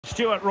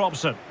Stuart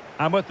Robson.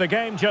 And with the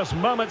game just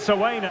moments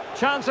away now,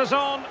 chances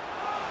on.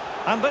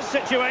 And this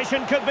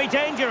situation could be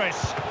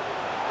dangerous.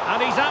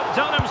 And he's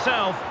outdone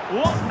himself.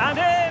 What? And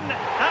in!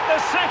 At the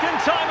second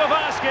time of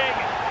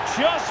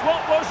asking. Just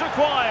what was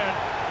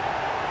required.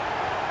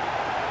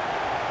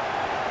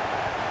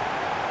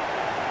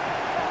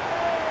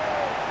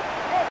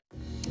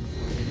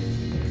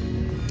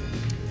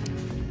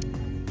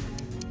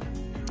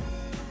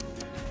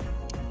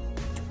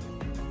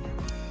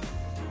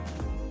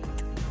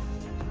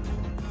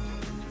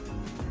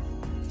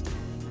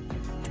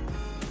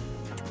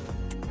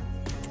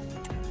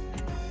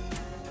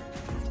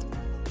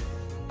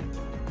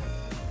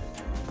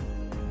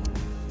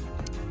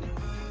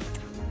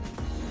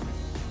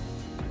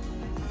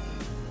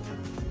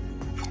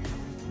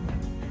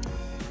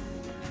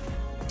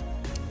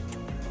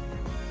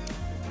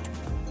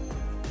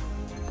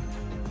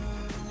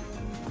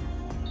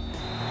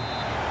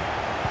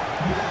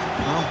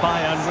 Well,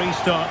 Bayern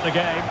restart the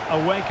game.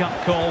 A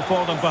wake-up call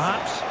for them,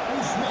 perhaps.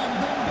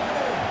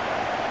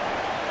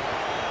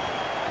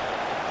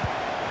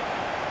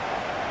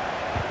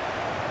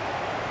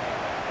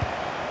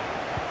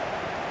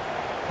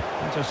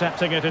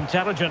 Intercepting it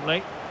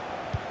intelligently.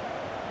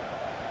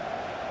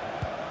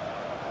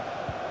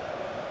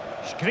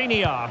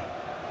 Skriniar.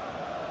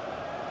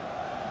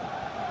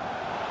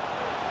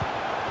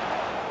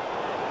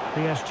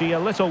 PSG a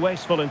little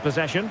wasteful in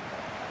possession.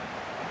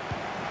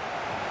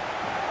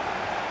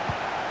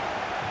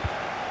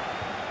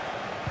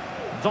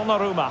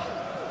 Donnarumma.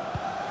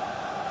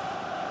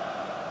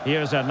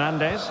 Here's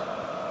Hernandez.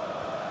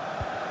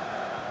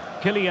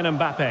 Kylian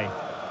Mbappe.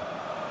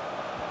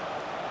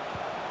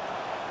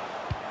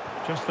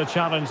 Just the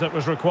challenge that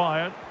was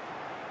required.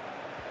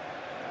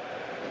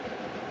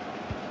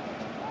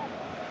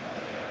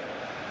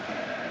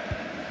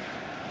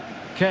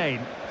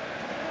 Kane.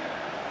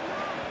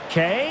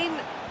 Kane.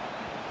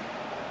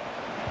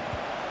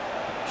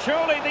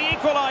 Surely the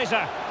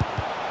equaliser.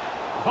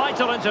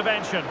 Vital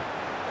intervention.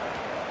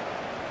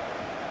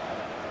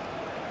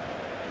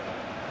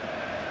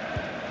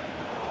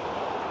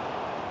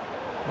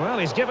 Well,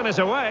 he's given us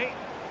away.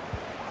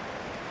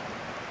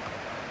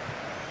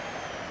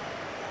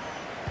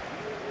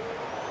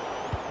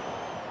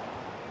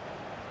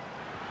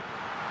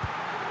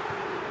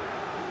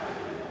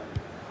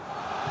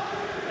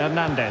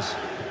 Hernandez.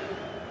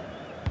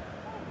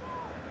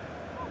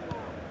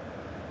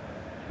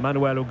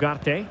 Manuel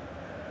Ugarte.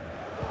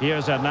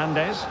 Here's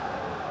Hernandez.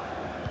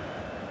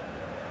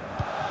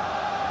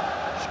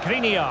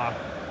 Skriniar.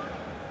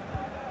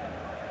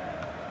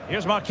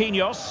 Here's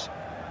Marquinhos.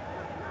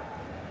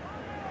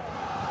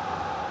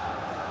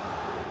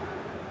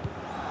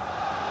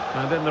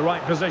 And in the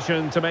right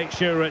position to make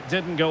sure it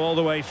didn't go all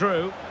the way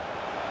through.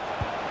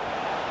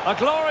 A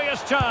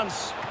glorious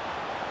chance.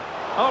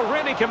 Oh,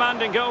 really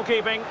commanding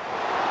goalkeeping.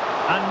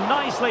 And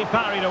nicely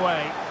parried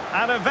away.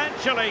 And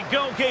eventually,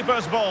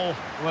 goalkeeper's ball.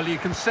 Well, you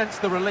can sense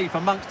the relief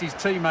amongst his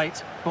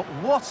teammates. But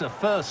what a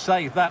first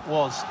save that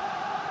was.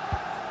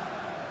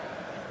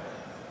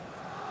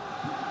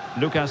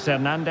 Lucas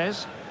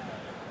Hernandez.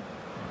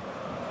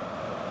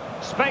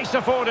 Space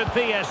afforded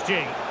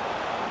PSG.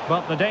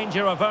 But the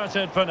danger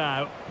averted for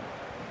now.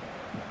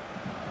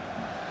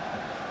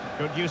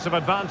 Good use of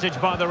advantage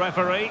by the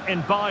referee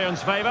in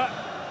Bayern's favour.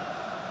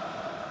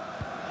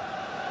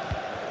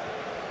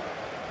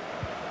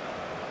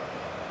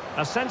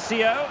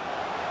 Asensio.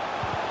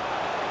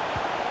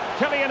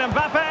 Kylian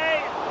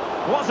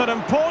Mbappe. Was an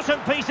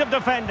important piece of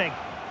defending.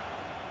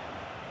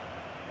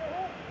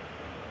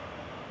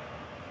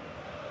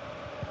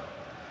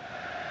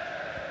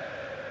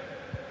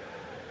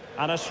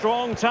 And a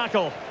strong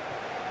tackle.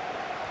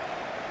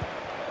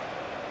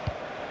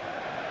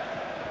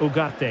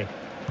 Ugarte.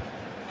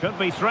 Could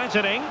be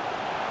threatening.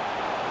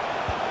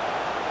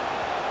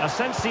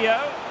 Asensio.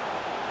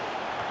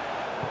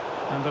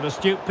 And an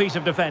astute piece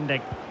of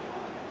defending.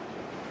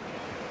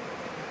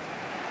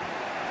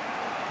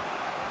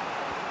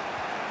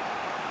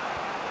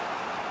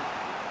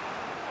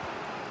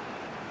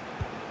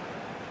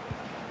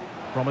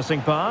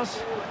 Promising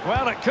pass.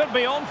 Well, it could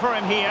be on for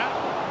him here.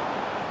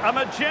 A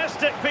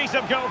majestic piece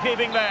of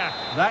goalkeeping there.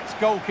 That's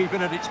goalkeeping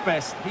at its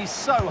best. He's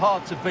so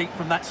hard to beat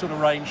from that sort of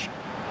range.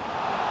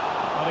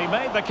 Well, he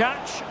made the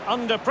catch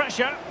under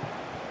pressure.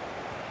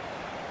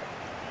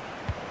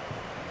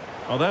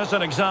 Well, there's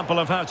an example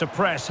of how to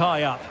press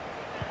high up.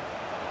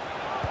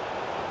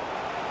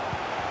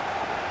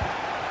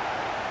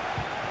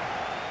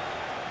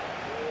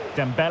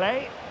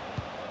 Dembele.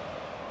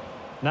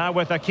 Now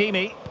with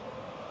Hakimi.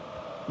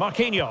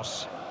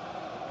 Marquinhos.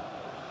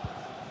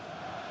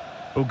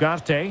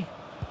 Ugarte.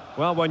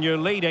 Well, when you're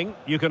leading,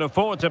 you can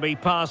afford to be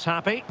pass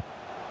happy.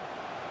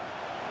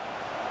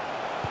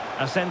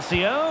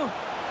 Asensio.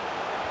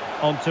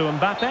 On to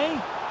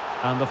Mbappe.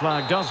 And the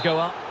flag does go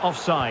up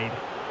offside.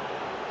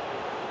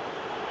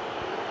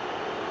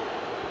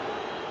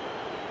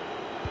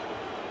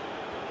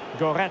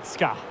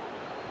 Goretzka.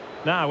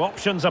 Now,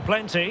 options are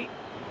plenty.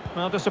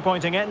 Well,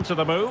 disappointing end to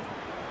the move.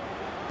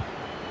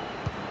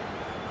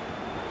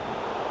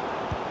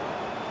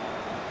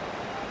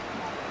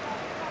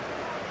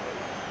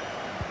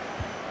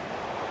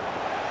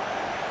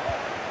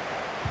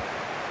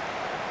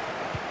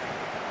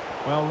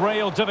 Well,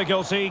 real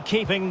difficulty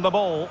keeping the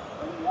ball.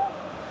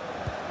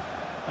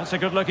 That's a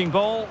good-looking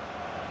ball.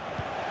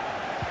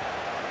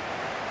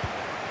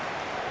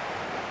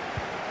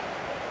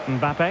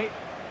 Mbappe.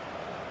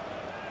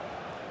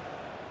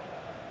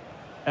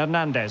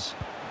 Hernandez.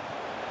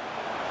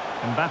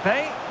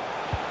 Mbappe.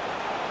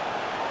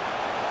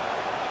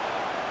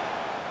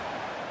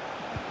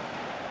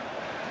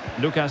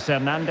 Lucas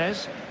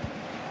Hernandez.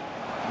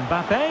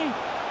 Mbappe.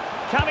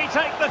 Can he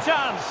take the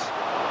chance?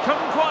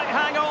 Couldn't quite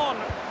hang on.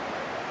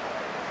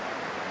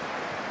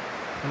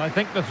 And I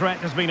think the threat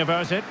has been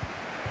averted.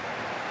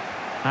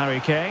 Harry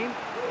Kane.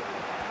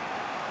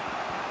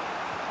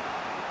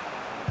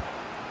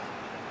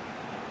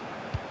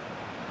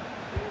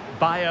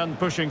 Bayern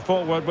pushing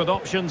forward with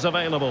options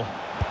available.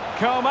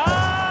 Coman!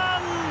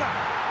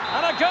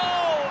 And a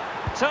goal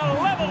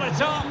to level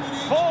it up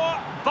for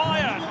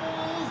Bayern.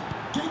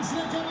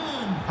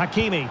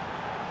 Hakimi.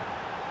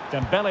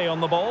 Dembele on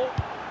the ball.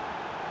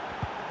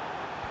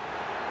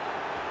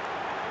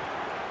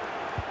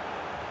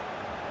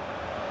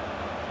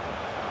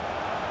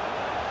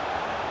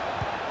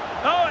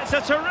 Oh, it's a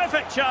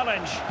terrific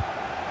challenge.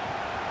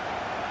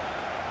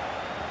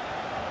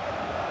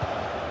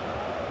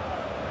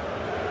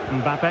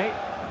 Mbappe.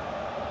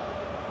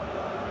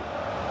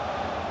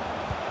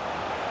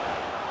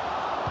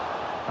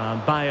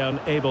 And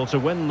Bayern able to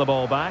win the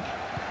ball back.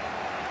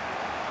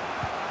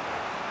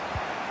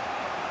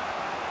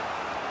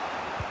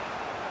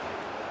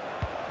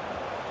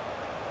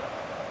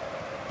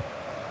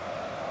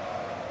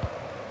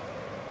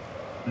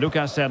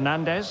 Lucas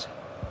Hernandez.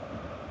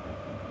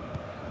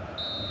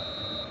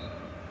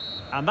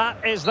 And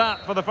that is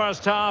that for the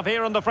first half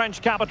here in the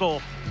French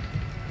capital.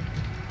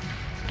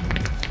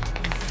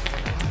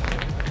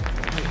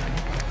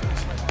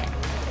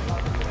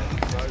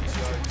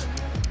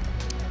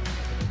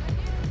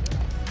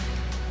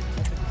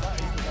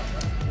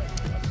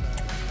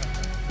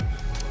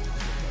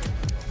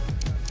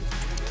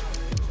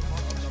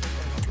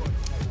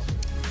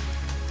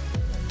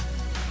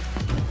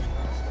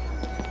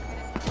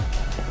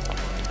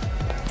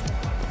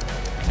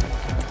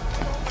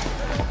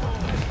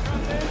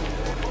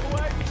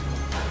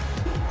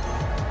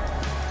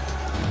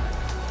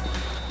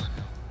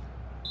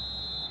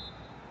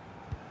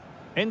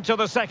 Into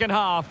the second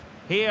half,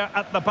 here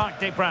at the Parc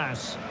des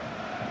Princes.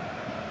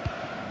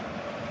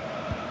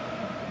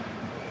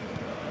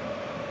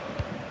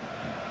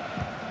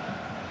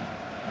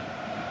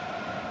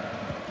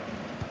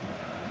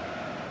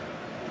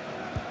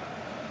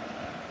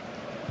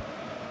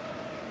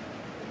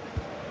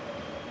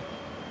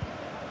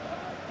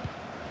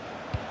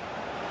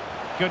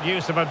 Good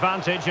use of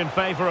advantage in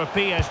favour of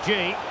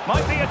PSG.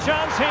 Might be a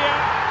chance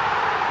here.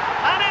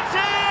 And it's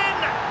in!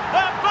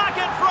 They're back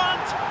in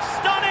front!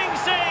 Stunning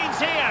scenes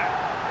here!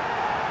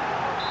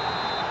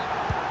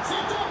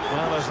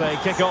 Well, as they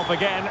kick off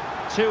again,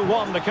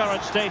 2-1 the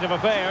current state of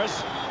affairs.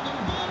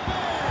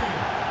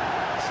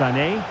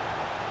 Sané.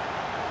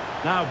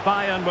 Now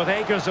Bayern with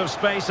acres of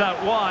space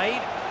out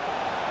wide.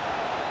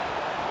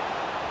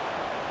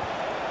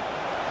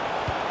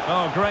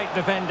 Oh, great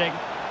defending.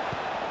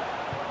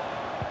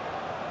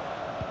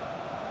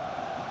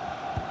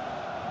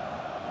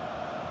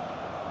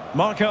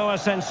 Marco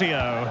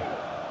Asensio.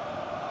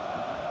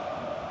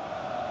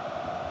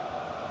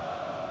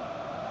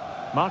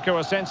 Marco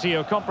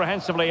Asensio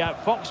comprehensively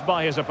outfoxed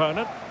by his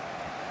opponent.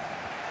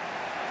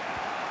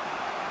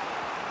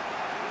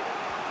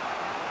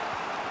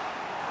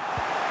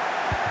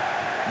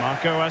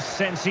 Marco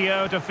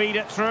Asensio to feed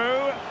it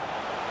through.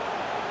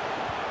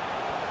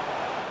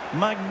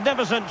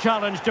 Magnificent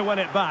challenge to win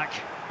it back.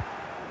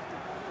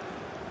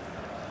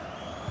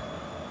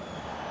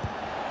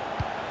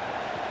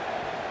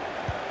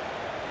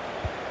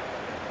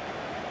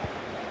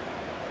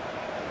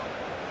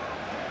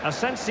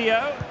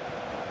 Asensio.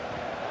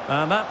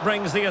 And that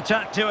brings the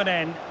attack to an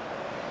end.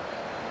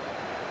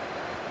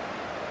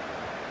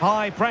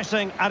 High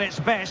pressing at its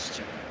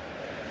best.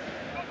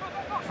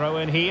 Throw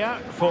in here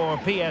for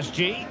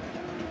PSG.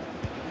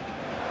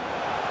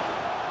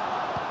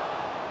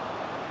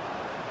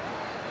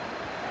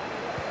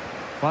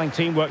 Fine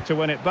teamwork to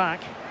win it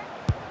back.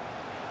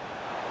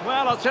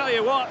 Well, I'll tell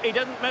you what, he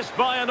didn't miss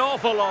by an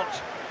awful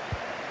lot.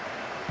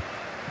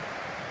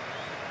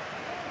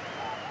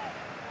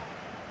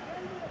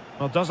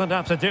 Well, doesn't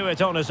have to do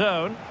it on his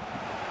own.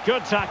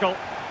 Good tackle.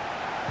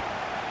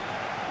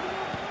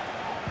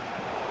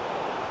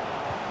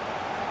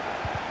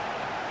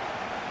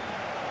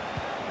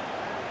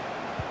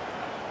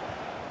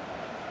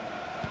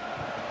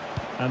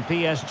 And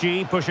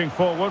PSG pushing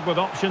forward with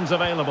options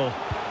available.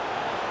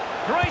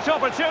 Great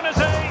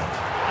opportunity.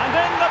 And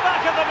in the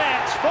back of the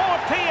net for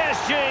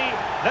PSG.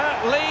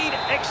 That lead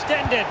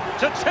extended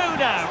to 2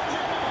 now.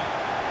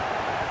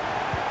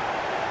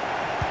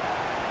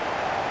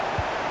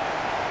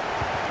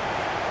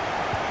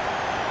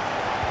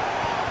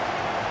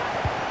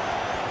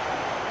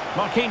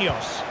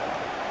 Marquinhos.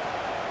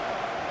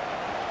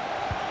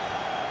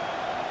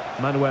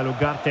 Manuel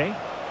Ugarte.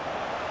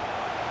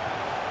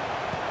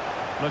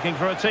 Looking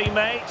for a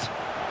teammate.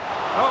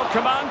 Oh,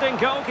 commanding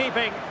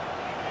goalkeeping.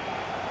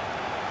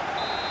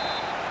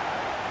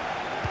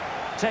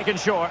 Taken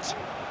short.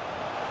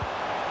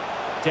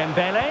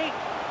 Dembele.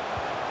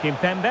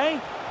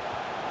 Kimpembe.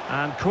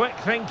 And quick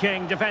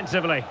thinking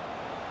defensively.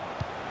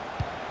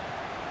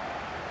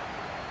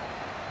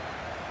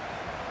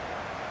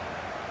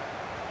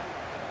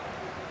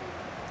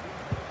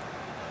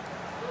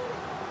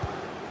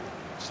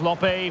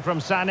 Sloppy from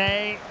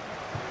Sané.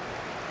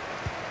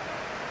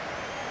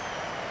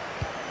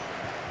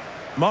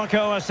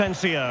 Marco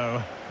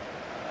Asensio.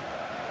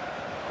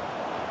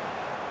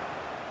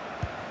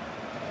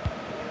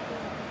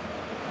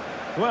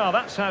 Well,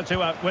 that's how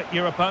to outwit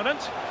your opponent.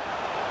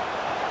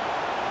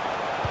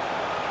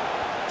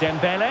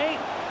 Dembele.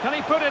 Can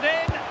he put it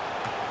in?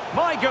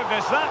 My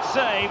goodness, that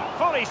save.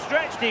 Fully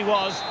stretched he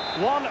was.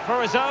 One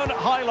for his own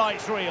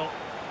highlights reel.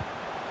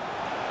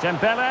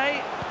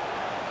 Dembele.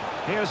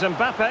 Here's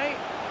Mbappe.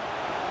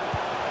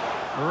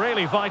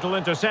 Really vital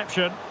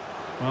interception.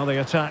 Well, the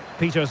attack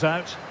peters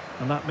out,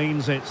 and that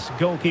means it's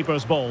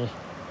goalkeeper's ball.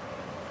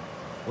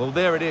 Well,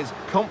 there it is.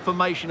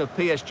 Confirmation of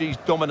PSG's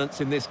dominance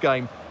in this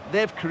game.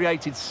 They've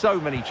created so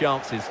many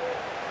chances.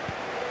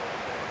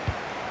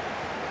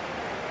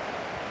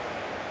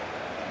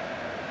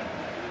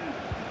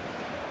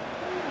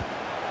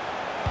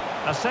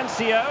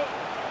 Asensio.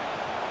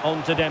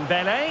 On to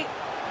Dembele.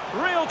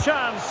 Real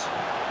chance.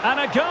 And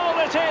a goal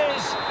it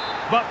is.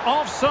 But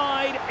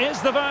offside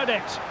is the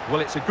verdict. Well,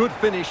 it's a good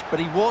finish, but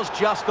he was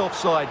just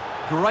offside.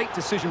 Great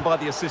decision by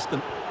the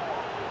assistant.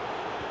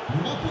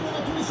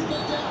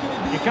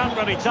 You can't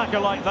really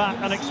tackle like that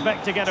and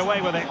expect to get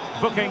away with it.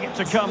 Booking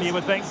to come, you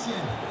would think.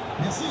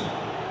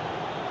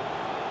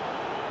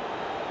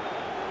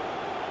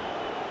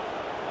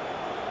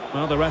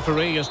 Well, the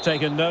referee has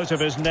taken note of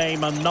his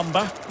name and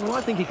number. Well,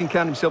 I think he can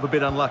count himself a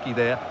bit unlucky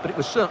there, but it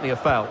was certainly a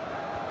foul.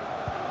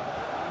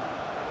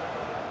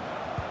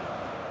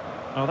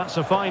 Oh, that's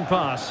a fine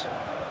pass.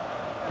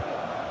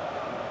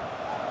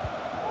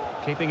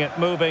 Keeping it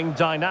moving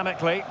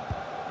dynamically.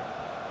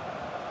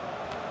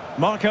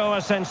 Marco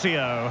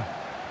Asensio.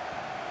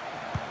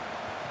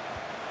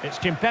 It's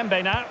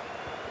Kimpembe now.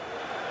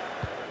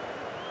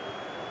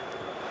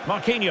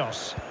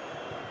 Marquinhos.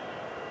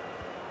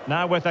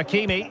 Now with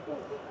Hakimi.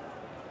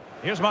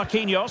 Here's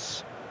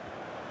Marquinhos.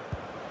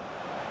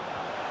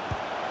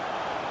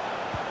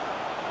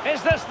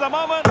 Is this the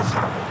moment?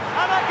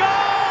 And a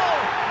goal!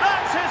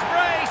 That's his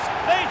brace.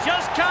 They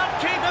just can't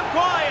keep him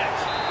quiet.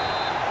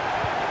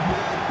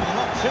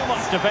 Not too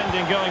much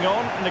defending going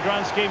on in the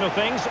grand scheme of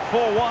things.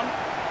 4-1.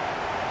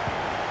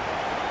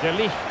 De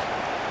Ligt.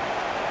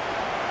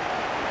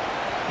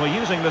 Well,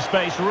 using the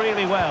space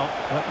really well.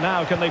 But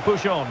now can they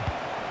push on?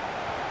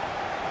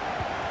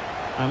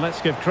 And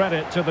let's give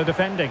credit to the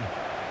defending.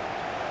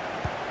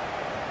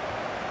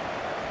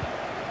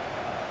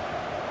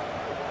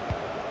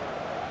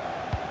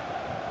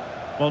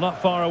 Well,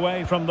 not far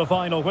away from the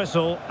final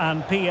whistle,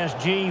 and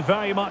PSG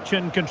very much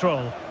in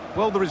control.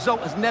 Well, the result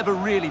has never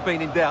really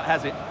been in doubt,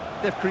 has it?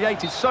 They've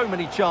created so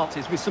many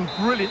chances with some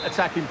brilliant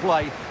attacking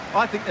play.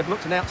 I think they've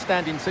looked an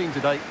outstanding team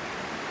today.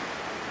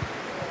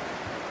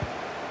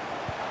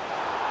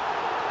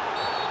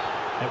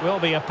 It will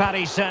be a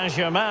Paris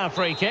Saint-Germain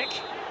free kick.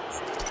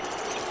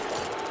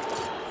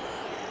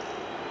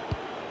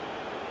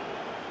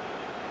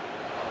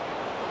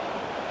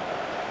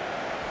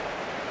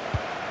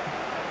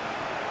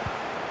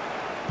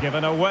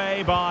 Given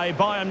away by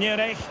Bayern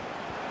Munich.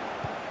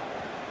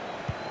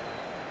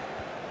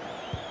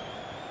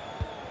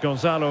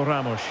 Gonzalo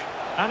Ramos.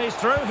 And he's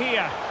through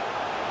here.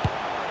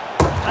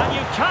 And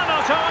you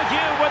cannot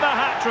argue with a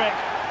hat-trick.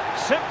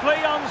 Simply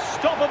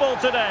unstoppable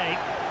today.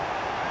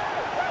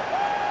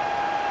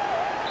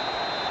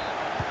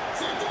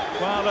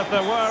 Well, if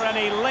there were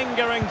any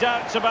lingering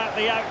doubts about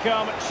the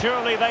outcome,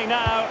 surely they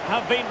now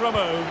have been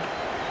removed.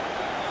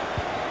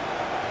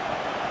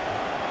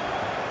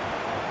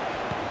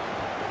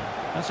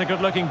 That's a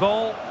good-looking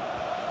ball.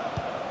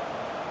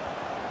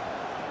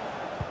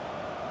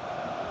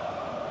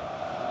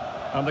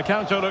 And the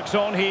counter looks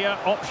on here.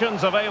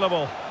 Options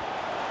available.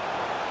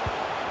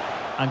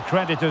 And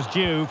credit is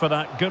due for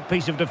that good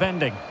piece of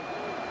defending.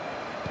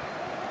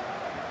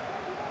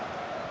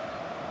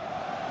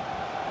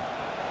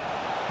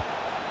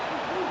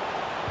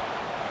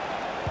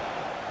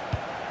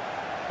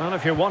 Well,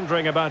 if you're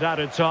wondering about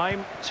added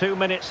time, 2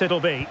 minutes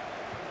it'll be.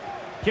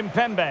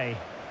 Kimpembe.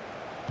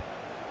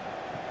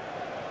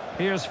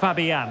 Here's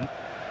Fabian.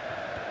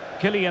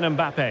 Kylian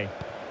Mbappe.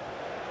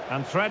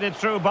 And threaded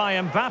through by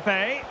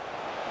Mbappe.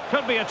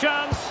 Could be a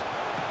chance.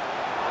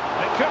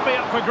 It could be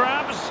up for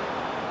grabs.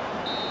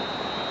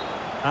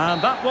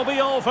 And that will be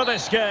all for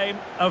this game.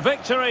 A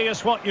victory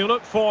is what you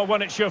look for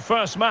when it's your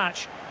first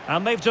match.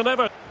 And they've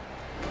delivered.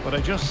 But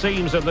it just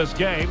seems in this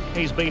game,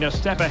 he's been a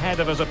step ahead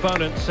of his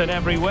opponents in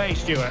every way,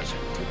 Stuart.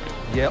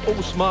 Yeah,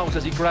 all smiles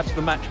as he grabs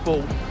the match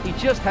ball. He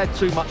just had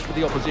too much for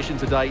the opposition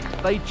today.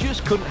 They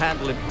just couldn't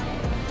handle him.